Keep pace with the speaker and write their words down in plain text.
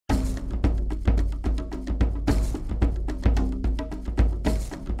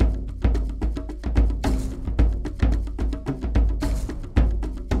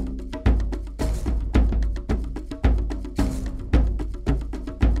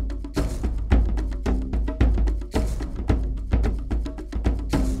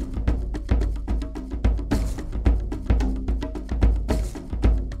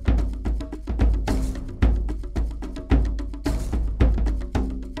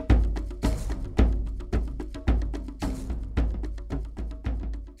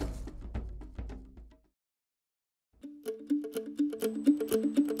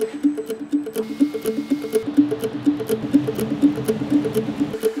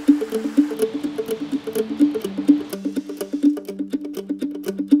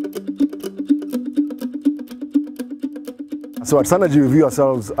So at Sanergy, we view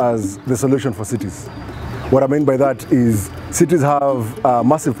ourselves as the solution for cities. What I mean by that is cities have a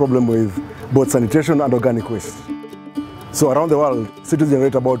massive problem with both sanitation and organic waste. So around the world, cities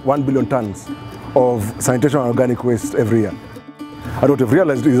generate about 1 billion tons of sanitation and organic waste every year. And what we've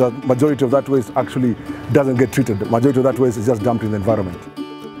realized is that majority of that waste actually doesn't get treated. The majority of that waste is just dumped in the environment.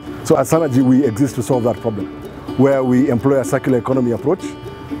 So at Sanergy, we exist to solve that problem, where we employ a circular economy approach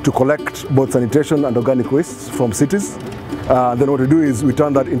to collect both sanitation and organic waste from cities. Then what we do is we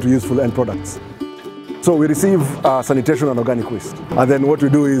turn that into useful end products. So we receive sanitation and organic waste. And then what we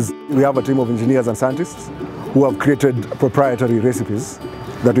do is we have a team of engineers and scientists who have created proprietary recipes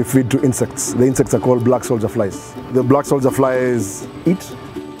that we feed to insects. The insects are called black soldier flies. The black soldier flies eat,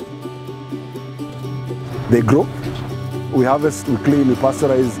 they grow, we harvest, we clean, we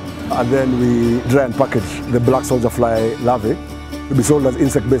pasteurize, and then we dry and package the black soldier fly larvae to be sold as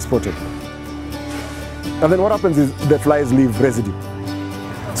insect-based protein. And then what happens is the flies leave residue.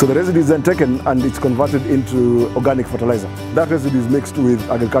 So the residue is then taken and it's converted into organic fertilizer. That residue is mixed with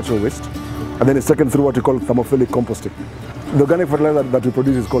agricultural waste, and then it's taken through what we call thermophilic composting. The organic fertilizer that we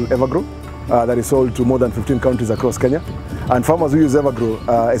produce is called Evergrow, that is sold to more than 15 counties across Kenya. And farmers who use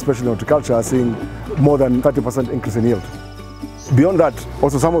Evergrow, especially in horticulture, are seeing more than 30% increase in yield. Beyond that,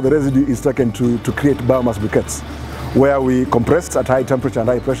 also some of the residue is taken to create biomass briquettes, where we compress at high temperature and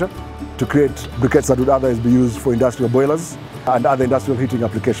high pressure to create briquettes that would otherwise be used for industrial boilers and other industrial heating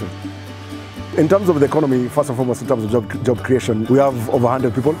applications. In terms of the economy, first and foremost, in terms of job creation, we have over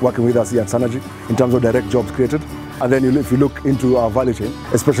 100 people working with us here at Sanergy in terms of direct jobs created. And then if you look into our value chain,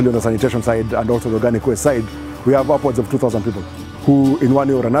 especially on the sanitation side and also the organic waste side, we have upwards of 2,000 people who in one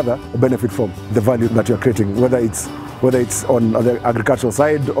way or another benefit from the value that you're creating, whether it's on the agricultural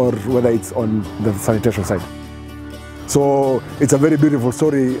side or whether it's on the sanitation side. So it's a very beautiful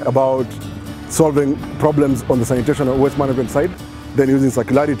story about solving problems on the sanitation and waste management side, then using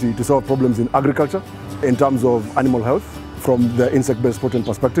circularity to solve problems in agriculture in terms of animal health, from the insect-based protein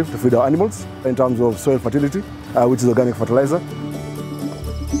perspective to feed our animals, in terms of soil fertility, which is organic fertilizer.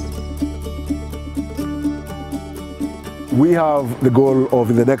 We have the goal of,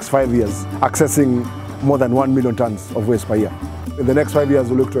 in the next 5 years, accessing more than 1 million tons of waste per year. In the next 5 years,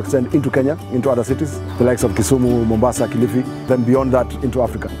 we look to extend into Kenya, into other cities, the likes of Kisumu, Mombasa, Kilifi, then beyond that into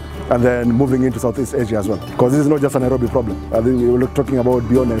Africa, and then moving into Southeast Asia as well. Because this is not just a Nairobi problem. We're talking about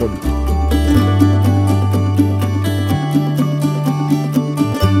beyond Nairobi.